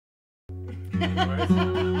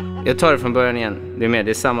Jag tar det från början igen. Det är med,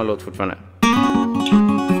 det är samma låt fortfarande.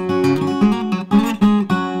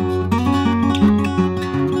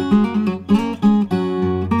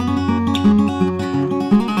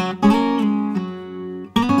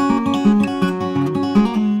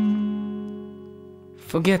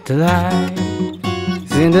 Forget the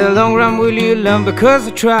lies. In the long run, will you learn because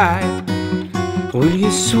I tried? Will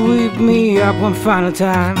you sweep me up one final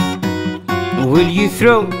time? Will you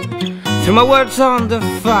throw my words on the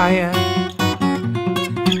fire?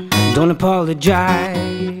 Don't apologize,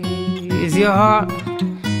 your heart,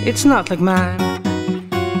 it's not like mine.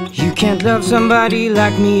 You can't love somebody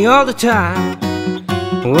like me all the time.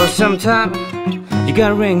 Well, sometime you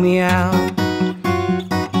gotta ring me out.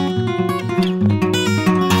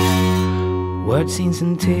 Words, scenes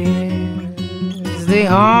and tears, they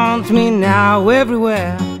haunt me now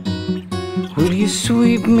everywhere. Will you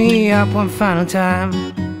sweep me up one final time?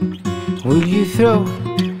 Will you throw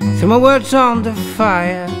my words on the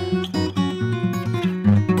fire?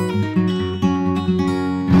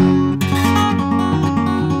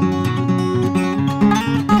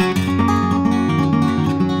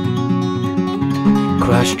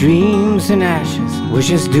 Crushed dreams and ashes,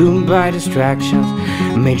 wishes doomed by distractions.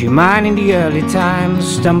 Made you mine in the early times,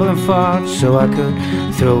 stumble and fought so I could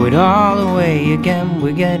throw it all away again.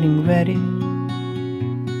 We're getting ready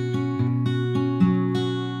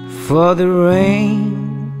for the rain.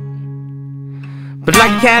 But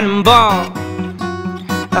like a cannonball,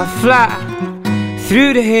 I fly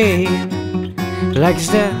through the hay. Like it's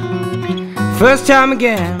the first time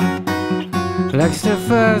again. Like it's the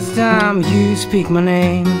first time you speak my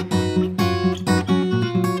name.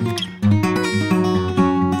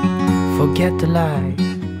 Forget the lies.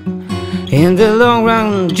 In the long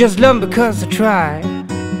run, just learn because I tried.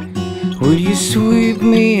 Will you sweep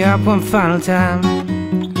me up one final time?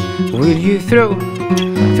 Will you throw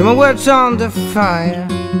my words on the fire?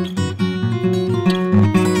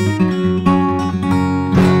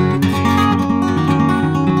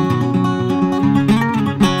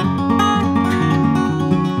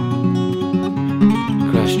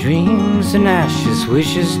 Crushed dreams and ashes,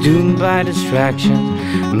 wishes doomed by distractions.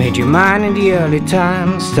 Made you mine in the early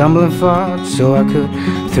times, stumble and fought so I could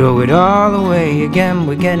throw it all away again.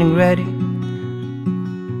 We're getting ready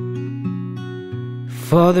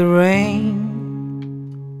for the rain.